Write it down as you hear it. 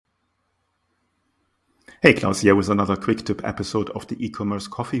Hey, Klaus here with another quick tip episode of the e-commerce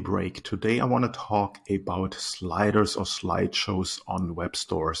coffee break. Today I want to talk about sliders or slideshows on web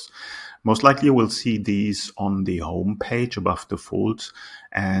stores. Most likely you will see these on the home page above the fold,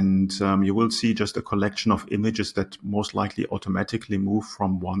 and you will see just a collection of images that most likely automatically move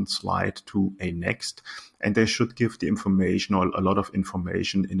from one slide to a next, and they should give the information or a lot of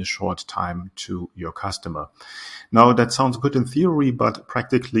information in a short time to your customer. Now, that sounds good in theory, but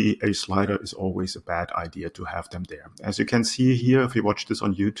practically a slider is always a bad idea to have them there. As you can see here, if you watch this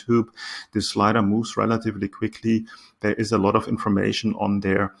on YouTube, this slider moves relatively quickly. There is a lot of information on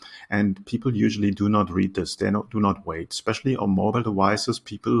there, and people usually do not read this. They do not wait. Especially on mobile devices,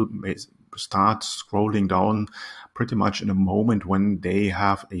 people may start scrolling down pretty much in a moment when they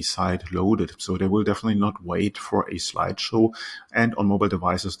have a site loaded. So they will definitely not wait for a slideshow. And on mobile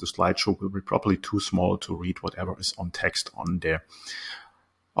devices, the slideshow will be probably too small to read whatever is on text on there.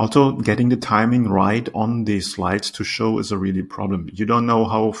 Also, getting the timing right on the slides to show is a really problem. You don't know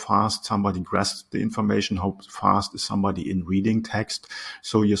how fast somebody grasps the information, how fast is somebody in reading text.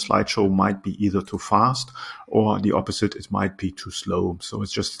 So your slideshow might be either too fast or the opposite, it might be too slow. So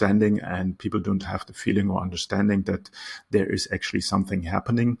it's just standing and people don't have the feeling or understanding that there is actually something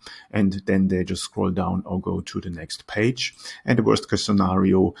happening. And then they just scroll down or go to the next page. And the worst case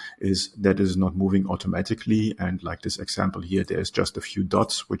scenario is that it is not moving automatically. And like this example here, there's just a few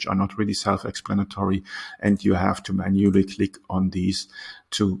dots which are not really self-explanatory, and you have to manually click on these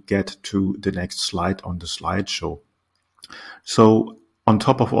to get to the next slide on the slideshow. So on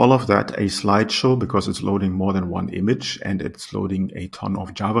top of all of that, a slideshow, because it's loading more than one image and it's loading a ton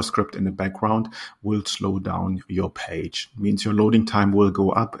of JavaScript in the background, will slow down your page. It means your loading time will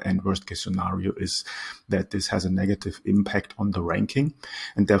go up, and worst case scenario is that this has a negative impact on the ranking.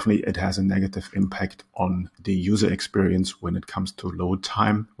 And definitely it has a negative impact on the user experience when it comes to load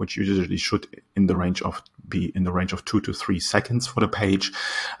time, which usually should be in the range of 2 to 3 seconds for the page.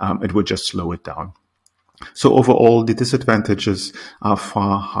 It will just slow it down. So overall, the disadvantages are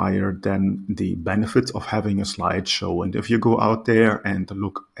far higher than the benefits of having a slideshow. And if you go out there and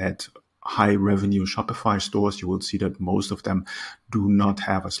look at high revenue Shopify stores, you will see that most of them do not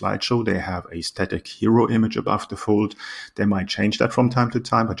have a slideshow. They have a static hero image above the fold. They might change that from time to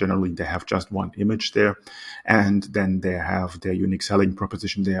time, but generally they have just one image there. And then they have their unique selling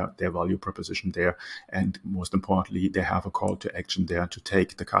proposition there, their value proposition there. And most importantly, they have a call to action there to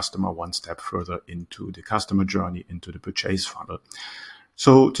take the customer one step further into the customer journey, into the purchase funnel.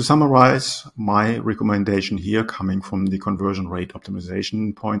 So to summarize, my recommendation here, coming from the conversion rate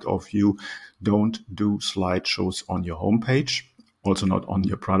optimization point of view, don't do slideshows on your homepage, also not on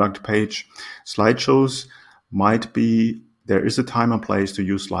your product page. Slideshows there is a time and place to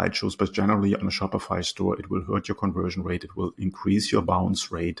use slideshows, but generally on a Shopify store, it will hurt your conversion rate. It will increase your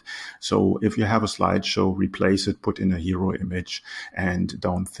bounce rate. So if you have a slideshow, replace it, put in a hero image, and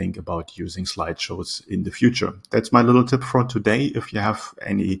don't think about using slideshows in the future. That's my little tip for today. If you have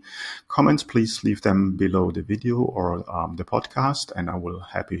any comments, please leave them below the video or the podcast, and I will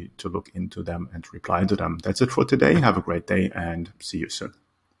happy to look into them and reply to them. That's it for today. Have a great day and see you soon.